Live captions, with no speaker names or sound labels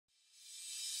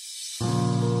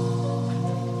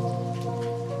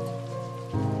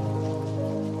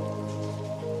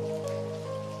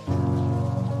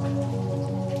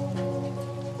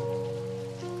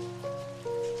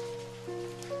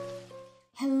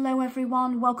Hello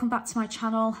everyone, welcome back to my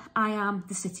channel. I am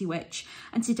the City Witch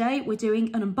and today we're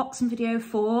doing an unboxing video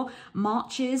for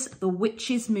March's The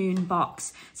Witch's Moon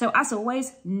box. So as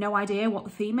always, no idea what the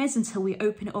theme is until we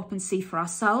open it up and see for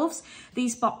ourselves.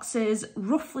 These boxes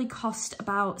roughly cost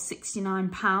about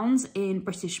 £69 in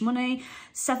British money,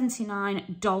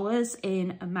 $79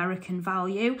 in American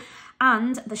value,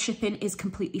 and the shipping is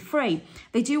completely free.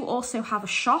 They do also have a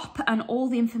shop and all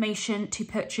the information to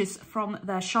purchase from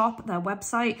their shop, their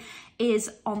website,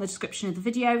 is on the description of the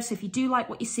video. So if you do like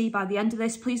what you see by the end of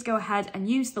this, please go ahead and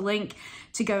use the link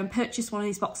to go and purchase one of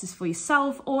these boxes for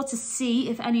yourself or to see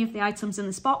if any of the items in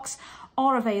this box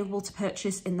are available to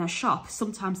purchase in their shop.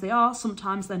 Sometimes they are,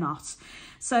 sometimes they're not.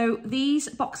 So these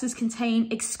boxes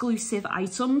contain exclusive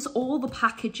items. All the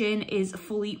packaging is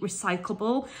fully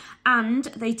recyclable and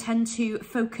they tend to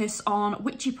focus on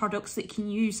witchy products that you can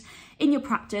use in your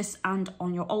practice and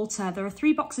on your altar. There are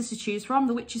 3 boxes to choose from.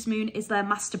 The Witch's Moon is their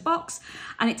master box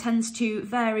and it tends to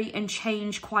vary and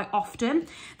change quite often.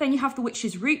 Then you have the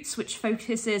Witch's Roots, which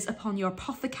focuses upon your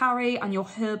apothecary and your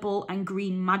herbal and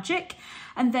green magic.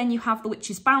 And then you have the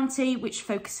Witch's Bounty, which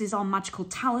focuses on magical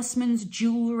talismans,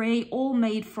 jewellery, all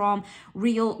made from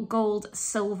real gold,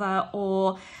 silver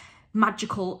or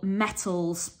magical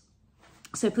metals.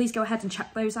 So please go ahead and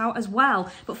check those out as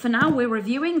well. But for now, we're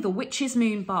reviewing the Witch's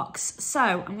Moon box. So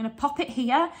I'm going to pop it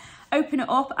here, open it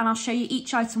up, and I'll show you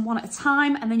each item one at a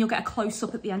time, and then you'll get a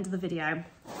close-up at the end of the video.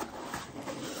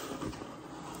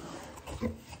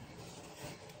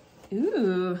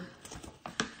 Ooh.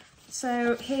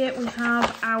 So here we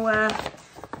have our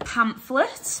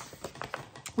pamphlet,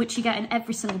 which you get in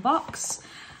every single box.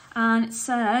 And it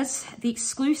says the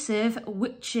exclusive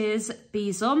Witch's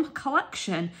Besom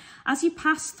collection. As you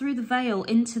pass through the veil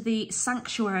into the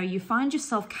sanctuary, you find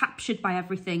yourself captured by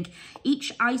everything.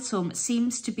 Each item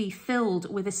seems to be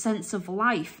filled with a sense of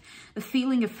life. The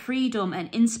feeling of freedom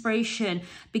and inspiration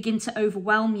begin to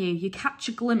overwhelm you. You catch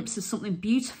a glimpse of something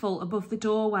beautiful above the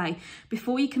doorway.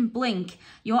 Before you can blink,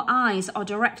 your eyes are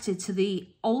directed to the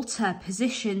altar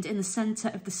positioned in the centre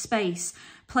of the space.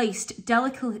 Placed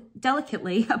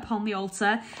delicately upon the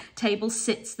altar table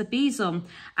sits the besom.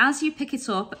 As you pick it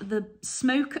up, the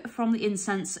smoke from the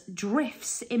incense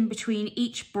drifts in between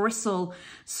each bristle,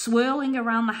 swirling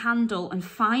around the handle and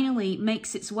finally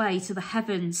makes its way to the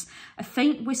heavens. A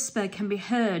faint whisper can be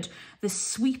heard, the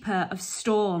sweeper of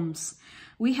storms.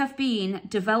 We have been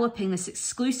developing this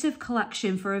exclusive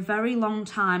collection for a very long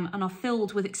time and are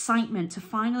filled with excitement to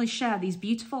finally share these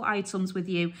beautiful items with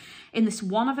you. In this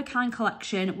one-of-a-kind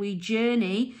collection, we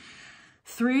journey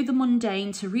through the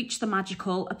mundane to reach the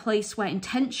magical, a place where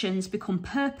intentions become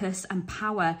purpose and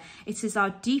power. It is our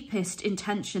deepest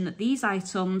intention that these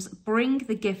items bring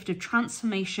the gift of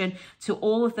transformation to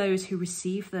all of those who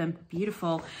receive them.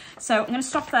 Beautiful. So I'm going to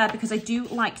stop there because I do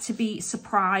like to be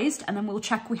surprised, and then we'll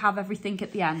check we have everything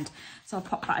at the end. So I'll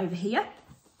pop that over here.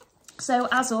 So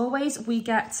as always, we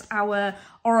get our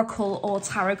oracle or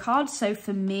tarot card. So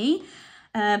for me,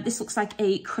 this looks like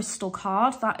a crystal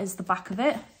card. That is the back of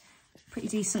it. Pretty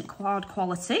decent card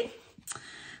quality.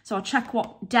 So I'll check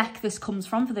what deck this comes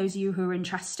from for those of you who are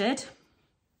interested.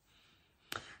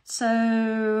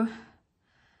 So,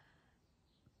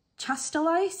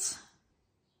 Chastolite,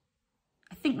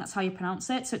 I think that's how you pronounce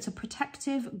it. So it's a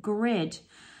protective grid.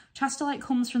 Chastolite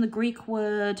comes from the Greek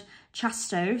word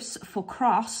chastos for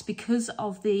cross because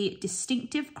of the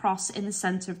distinctive cross in the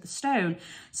centre of the stone.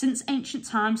 Since ancient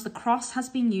times, the cross has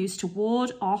been used to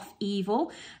ward off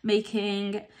evil,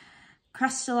 making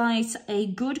Chastolite a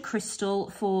good crystal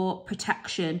for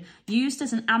protection. Used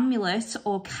as an amulet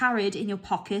or carried in your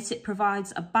pocket, it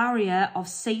provides a barrier of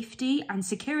safety and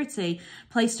security.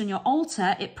 Placed on your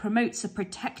altar, it promotes a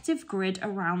protective grid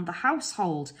around the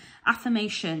household.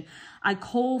 Affirmation: I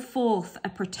call forth a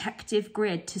protective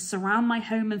grid to surround my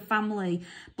home and family,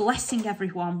 blessing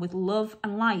everyone with love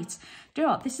and light. Do you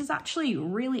know what? This is actually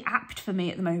really apt for me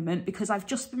at the moment because I've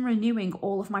just been renewing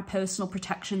all of my personal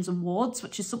protections and wards,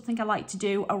 which is something I like to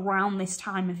do around this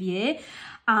time of year.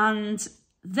 And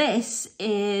this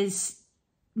is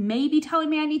maybe telling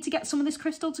me I need to get some of this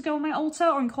crystal to go on my altar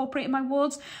or incorporate in my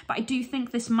wards, but I do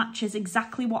think this matches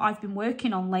exactly what I've been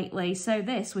working on lately, so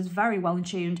this was very well in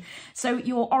tuned. So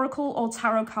your oracle or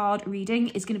tarot card reading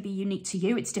is going to be unique to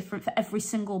you. It's different for every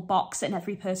single box and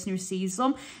every person who receives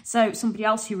them. So somebody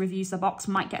else who reviews their box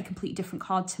might get a completely different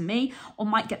card to me or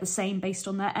might get the same based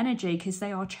on their energy because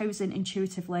they are chosen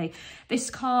intuitively. This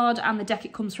card and the deck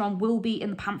it comes from will be in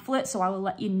the pamphlet, so I will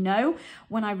let you know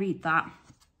when I read that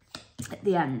at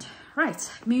the end.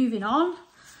 Right, moving on.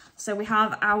 So we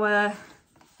have our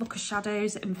Book of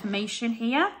Shadows information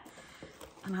here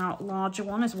and our larger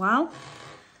one as well.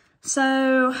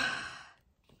 So,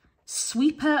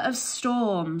 sweeper of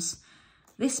storms.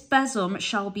 This besom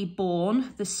shall be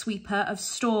born, the sweeper of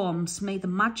storms. May the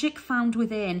magic found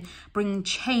within bring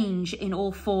change in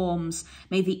all forms.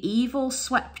 May the evil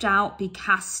swept out be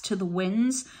cast to the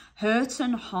winds, hurt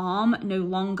and harm no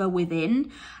longer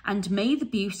within. And may the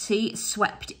beauty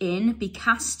swept in be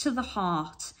cast to the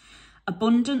heart,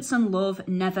 abundance and love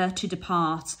never to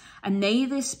depart. And may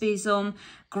this besom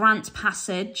grant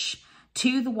passage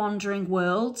to the wandering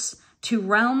worlds, to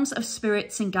realms of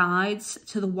spirits and guides,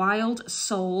 to the wild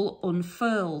soul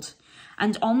unfurled.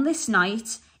 And on this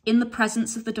night, in the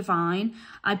presence of the divine,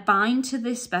 I bind to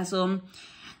this besom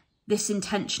this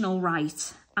intentional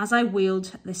rite. As I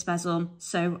wield this besom,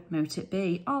 so mote it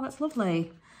be. Oh, that's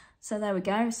lovely. So there we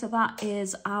go. So that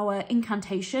is our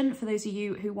incantation for those of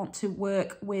you who want to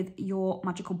work with your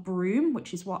magical broom,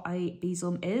 which is what a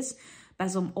besom is.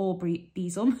 Besom or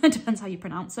besom, it depends how you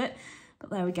pronounce it.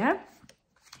 But there we go.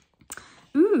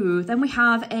 Ooh, then we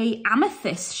have a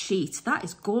amethyst sheet. That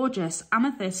is gorgeous.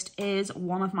 Amethyst is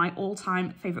one of my all-time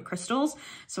favourite crystals,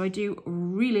 so I do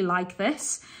really like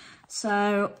this.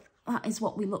 So that is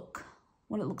what it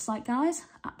looks like, guys.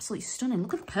 Absolutely stunning.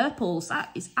 Look at the purples.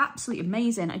 That is absolutely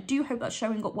amazing. I do hope that's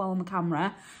showing up well on the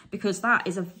camera because that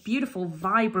is a beautiful,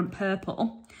 vibrant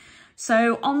purple.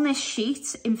 So on this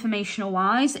sheet, informational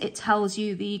wise, it tells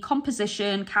you the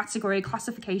composition, category,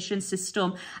 classification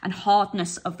system and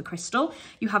hardness of the crystal.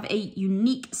 You have a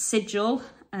unique sigil,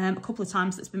 a couple of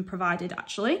times that's been provided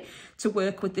actually, to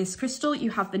work with this crystal.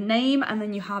 You have the name and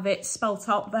then you have it spelt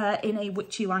out there in a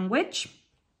witchy language.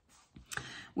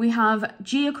 We have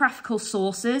geographical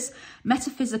sources,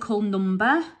 metaphysical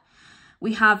number.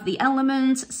 We have the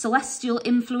elements, celestial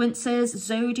influences,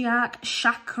 zodiac,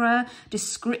 chakra,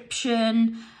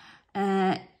 description,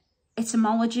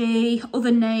 etymology,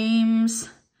 other names,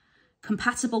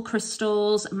 compatible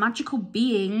crystals, magical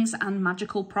beings, and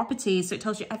magical properties. So it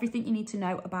tells you everything you need to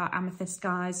know about amethyst,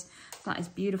 guys. That is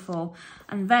beautiful.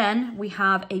 And then we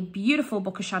have a beautiful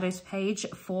Book of Shadows page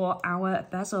for our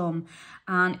besom.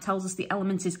 And it tells us the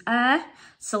element is air,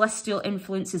 celestial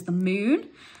influence is the moon,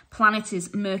 planet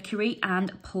is Mercury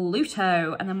and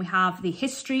Pluto. And then we have the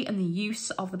history and the use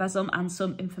of the besom and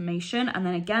some information. And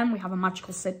then again, we have a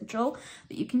magical sigil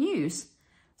that you can use.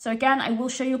 So again, I will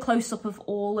show you a close-up of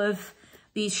all of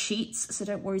these sheets, so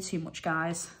don't worry too much,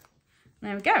 guys.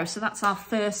 There we go. So that's our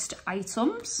first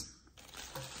items.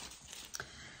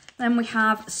 Then we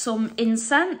have some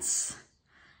incense,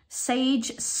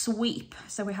 sage sweep.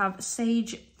 So we have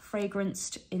sage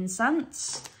fragranced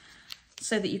incense,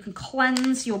 so that you can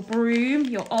cleanse your broom,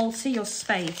 your altar, your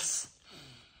space.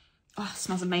 Oh, it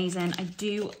smells amazing. I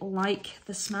do like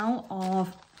the smell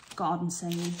of garden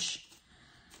sage.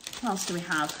 What else do we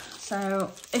have?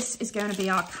 So this is going to be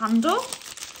our candle.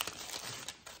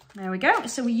 There we go.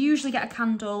 So we usually get a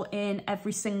candle in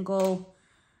every single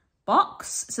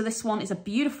box. So this one is a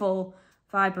beautiful,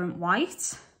 vibrant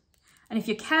white. And if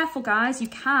you're careful, guys, you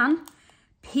can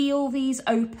peel these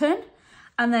open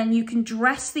and then you can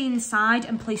dress the inside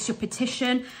and place your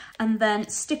petition and then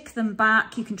stick them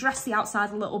back. You can dress the outside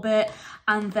a little bit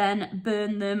and then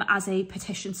burn them as a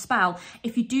petition spell.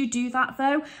 If you do that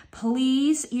though,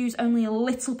 please use only a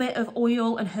little bit of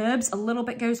oil and herbs. A little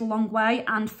bit goes a long way,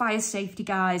 and fire safety,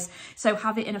 guys. So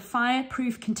have it in a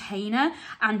fireproof container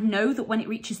and know that when it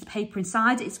reaches the paper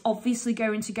inside, it's obviously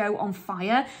going to go on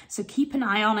fire. So keep an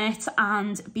eye on it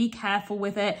and be careful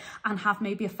with it, and have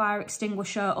maybe a fire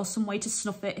extinguisher or some way to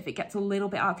snuff it if it gets a little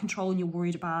bit out of control and you're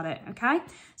worried about it, okay?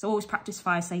 So always practice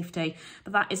fire safety,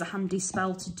 but that is a handy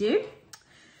spell to do.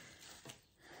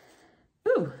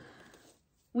 Ooh,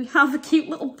 we have a cute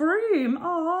little broom.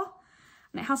 Oh,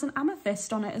 and it has an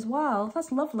amethyst on it as well.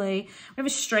 That's lovely. We have a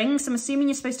string, so I'm assuming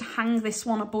you're supposed to hang this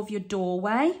one above your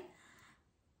doorway.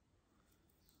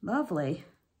 Lovely.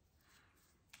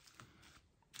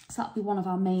 So that'll be one of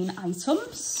our main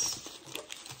items.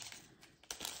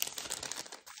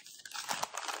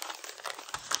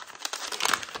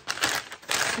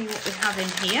 See what we have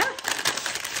in here.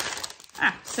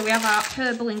 So we have our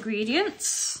herbal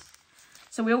ingredients.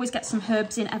 So we always get some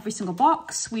herbs in every single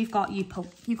box. We've got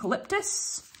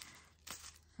eucalyptus.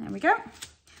 There we go.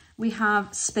 We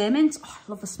have spearmint. Oh,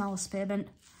 I love the smell of spearmint.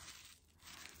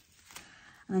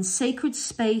 And then sacred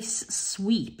space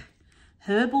sweep.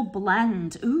 Herbal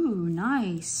blend. Ooh,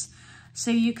 nice.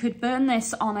 So you could burn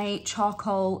this on a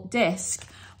charcoal disc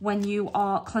when you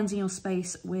are cleansing your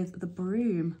space with the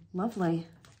broom. Lovely.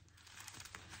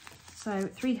 So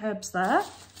 3 herbs there.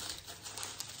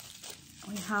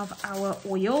 We have our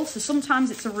oil. So sometimes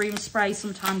it's a room spray,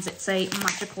 sometimes it's a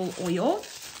magical oil.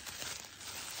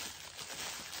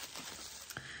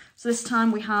 So this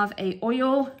time we have a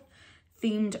oil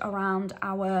themed around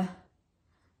our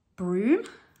broom.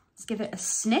 Let's give it a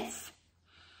sniff.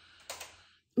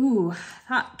 Ooh,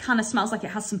 that kind of smells like it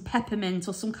has some peppermint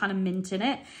or some kind of mint in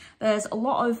it. There's a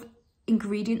lot of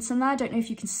ingredients in there. I don't know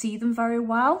if you can see them very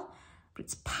well, but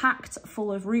it's packed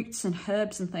full of roots and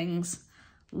herbs and things.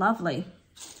 Lovely.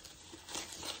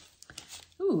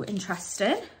 Ooh,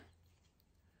 interesting.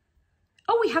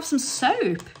 Oh, we have some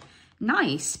soap.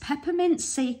 Nice. Peppermint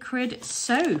sacred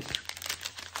soap.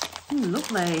 Ooh,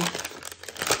 lovely.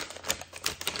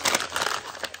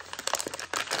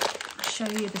 I'll show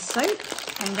you the soap.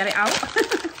 I can get it out.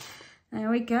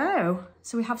 There we go.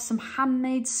 So we have some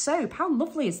handmade soap. How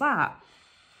lovely is that?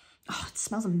 Oh, it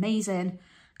smells amazing.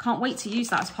 Can't wait to use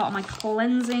that as part of my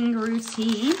cleansing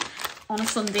routine on a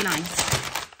Sunday night.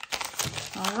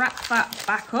 I'll wrap that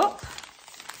back up.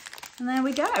 And there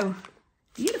we go.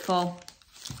 Beautiful.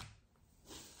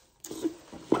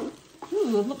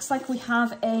 Ooh, looks like we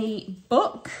have a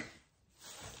book.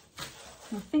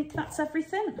 I think that's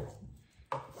everything.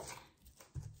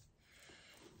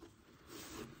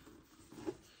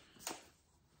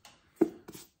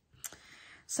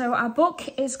 So our book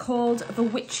is called The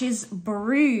Witch's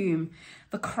Broom,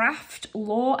 The Craft,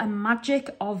 Lore and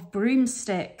Magic of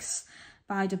Broomsticks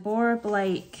by Deborah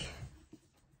Blake.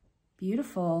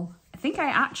 Beautiful. I think I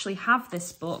actually have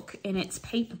this book in its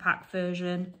paperback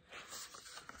version.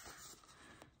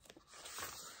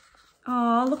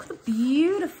 Oh, look at the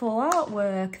beautiful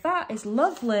artwork. That is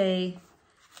lovely.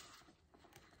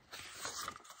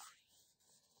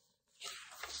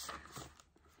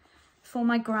 For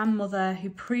my grandmother, who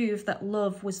proved that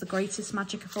love was the greatest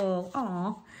magic of all.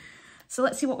 Aww. So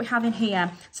let's see what we have in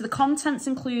here. So the contents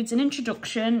includes an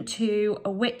introduction to a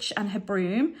witch and her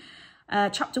broom.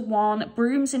 Chapter 1,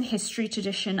 brooms in history,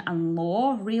 tradition and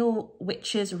lore. Real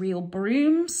witches, real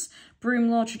brooms. Broom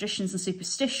lore, traditions and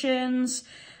superstitions.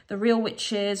 The Real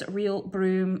Witches, Real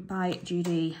Broom by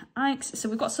Judy Ikes. So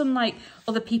we've got some like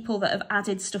other people that have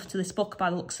added stuff to this book by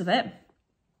the looks of it.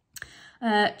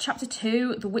 Chapter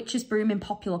 2, The Witch's Broom in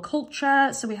Popular Culture.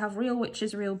 So we have Real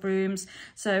Witches, Real Brooms.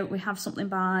 So we have something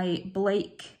by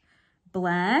Blake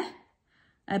Blair.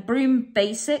 Broom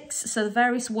Basics. So the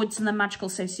various woods and their magical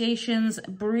associations.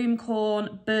 Broom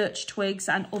corn, birch twigs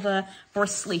and other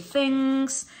bristly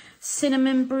things.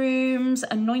 Cinnamon brooms,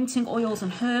 anointing oils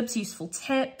and herbs, useful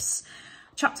tips.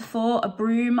 Chapter 4, A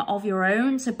Broom of Your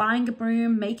Own. So buying a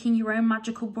broom, making your own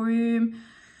magical broom.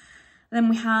 Then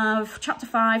we have chapter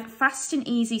 5, fast and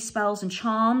easy spells and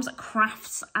charms,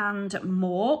 crafts and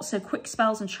more. So quick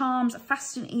spells and charms,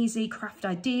 fast and easy craft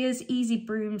ideas, easy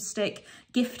broomstick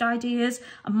gift ideas,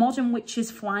 a modern witch's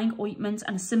flying ointment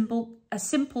and a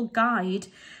simple guide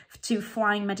to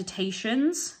flying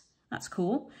meditations. That's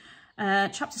cool.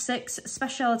 Chapter 6,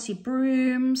 specialty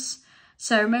brooms,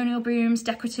 ceremonial brooms,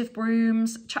 decorative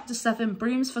brooms. Chapter 7,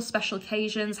 brooms for special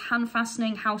occasions, hand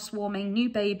fastening, housewarming, new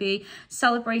baby,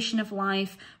 celebration of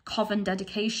life, coven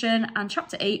dedication. And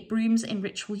chapter 8, brooms in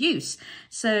ritual use.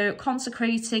 So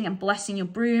consecrating and blessing your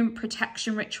broom,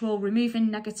 protection ritual, removing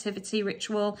negativity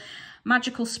ritual,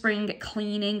 magical spring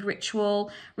cleaning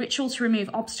ritual, ritual to remove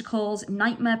obstacles,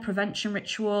 nightmare prevention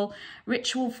ritual,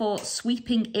 ritual for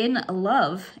sweeping in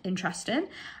love, interesting,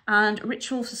 and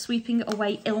ritual for sweeping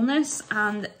away illness,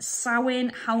 and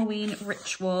Samhain Halloween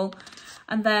ritual.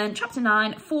 And then chapter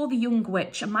 9, For the Young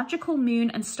Witch, a magical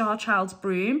moon and star child's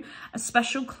broom, a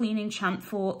special cleaning chant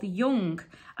for the young.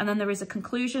 And then there is a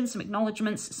conclusion, some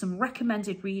acknowledgements, some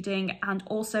recommended reading, and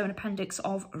also an appendix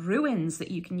of ruins that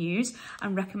you can use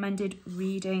and recommended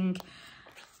reading.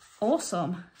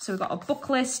 Awesome. So we've got a book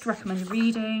list, recommended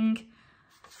reading,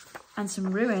 and some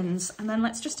ruins. And then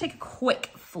let's just take a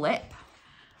quick flip.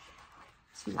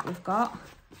 See what we've got.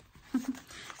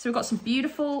 So we've got some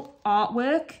beautiful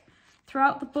artwork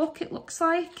throughout the book, it looks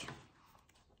like.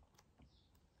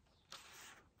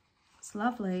 It's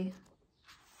lovely.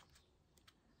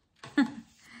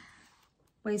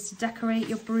 Ways to decorate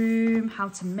your broom, how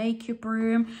to make your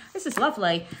broom. This is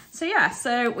lovely. So yeah,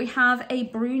 so we have a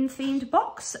broom themed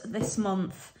box this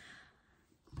month.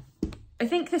 I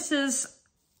think this has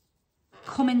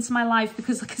come into my life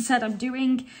because, like I said, I'm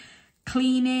doing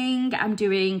cleaning, I'm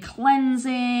doing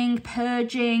cleansing,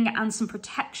 purging and some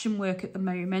protection work at the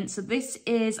moment. So this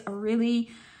is a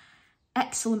really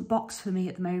excellent box for me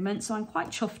at the moment. So I'm quite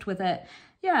chuffed with it.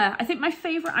 Yeah, I think my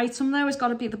favourite item though has got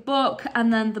to be the book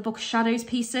and then the book shadows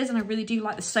pieces, and I really do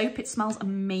like the soap. It smells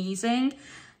amazing.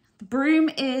 The broom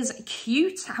is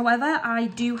cute. However, I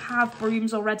do have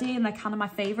brooms already and they're kind of my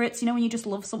favourites. You know when you just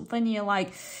love something, you're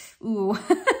like, ooh,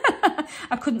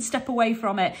 I couldn't step away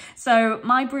from it. So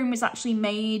my broom was actually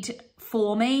made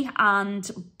for me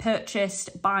and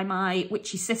purchased by my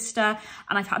witchy sister,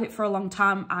 and I've had it for a long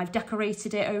time. I've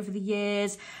decorated it over the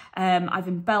years. I've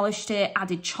embellished it,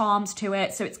 added charms to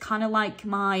it. So it's kind of like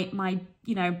my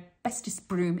you know, bestest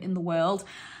broom in the world.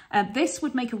 This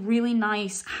would make a really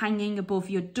nice hanging above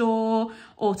your door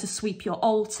or to sweep your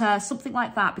altar, something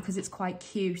like that, because it's quite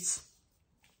cute.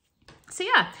 So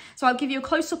yeah, so I'll give you a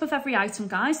close-up of every item,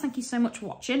 guys. Thank you so much for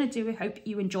watching. I do hope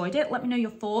you enjoyed it. Let me know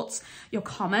your thoughts, your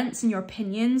comments and your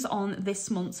opinions on this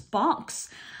month's box.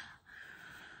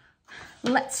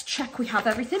 Let's check we have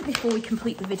everything before we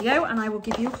complete the video, and I will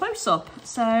give you a close-up.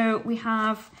 So we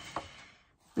have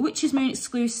the Witch's Moon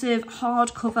exclusive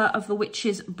hardcover of the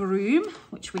Witch's Broom,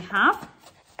 which we have.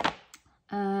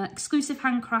 Exclusive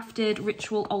handcrafted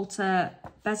ritual altar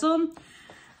besom.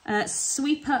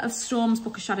 Sweeper of Storms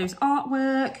Book of Shadows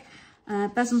artwork.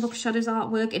 Besom Book of Shadows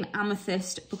artwork and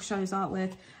Amethyst Book of Shadows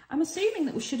artwork. I'm assuming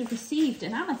that we should have received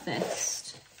an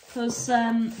amethyst, because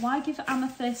why give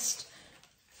amethyst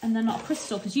and then not a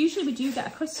crystal? Because usually we do get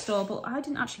a crystal, but I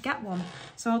didn't actually get one.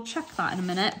 So I'll check that in a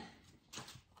minute.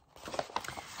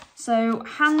 So,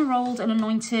 hand-rolled and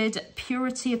anointed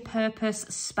Purity of Purpose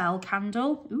spell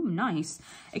candle. Ooh, nice.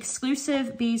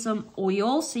 Exclusive besom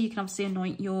oil, so you can obviously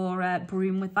anoint your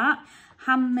broom with that.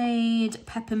 Handmade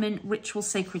peppermint ritual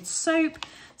sacred soap.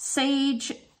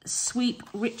 Sage sweep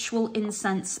ritual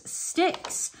incense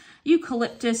sticks.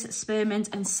 Eucalyptus, spearmint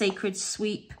and sacred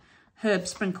sweep herb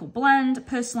sprinkle blend.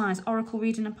 Personalised oracle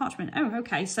reading and parchment. Oh,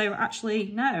 okay, so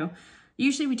actually, no.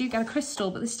 Usually we do get a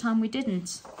crystal, but this time we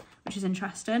didn't, which is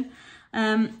interesting.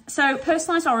 So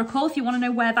personalised oracle, if you want to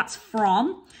know where that's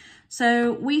from.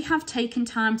 So we have taken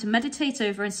time to meditate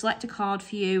over and select a card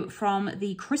for you from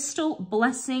the Crystal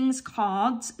Blessings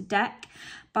cards deck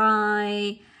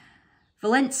by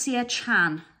Valencia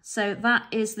Chan. So that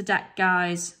is the deck,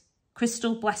 guys.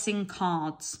 Crystal Blessing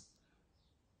cards.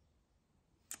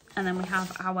 And then we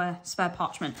have our spare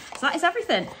parchment. So that is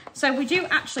everything. So we do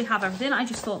actually have everything. I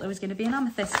just thought there was going to be an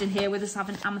amethyst in here with us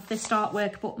having amethyst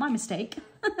artwork, but my mistake.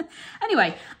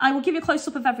 Anyway, I will give you a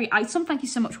close-up of every item. Thank you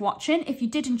so much for watching. If you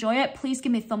did enjoy it, please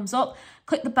give me a thumbs up.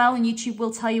 Click the bell and YouTube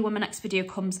will tell you when my next video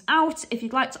comes out. If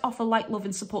you'd like to offer like, love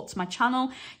and support to my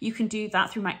channel, you can do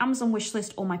that through my Amazon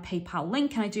wishlist or my PayPal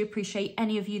link. And I do appreciate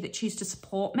any of you that choose to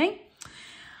support me.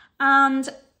 And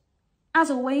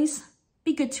as always,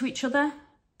 be good to each other.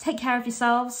 Take care of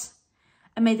yourselves,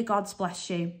 and may the gods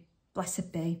bless you.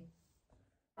 Blessed be.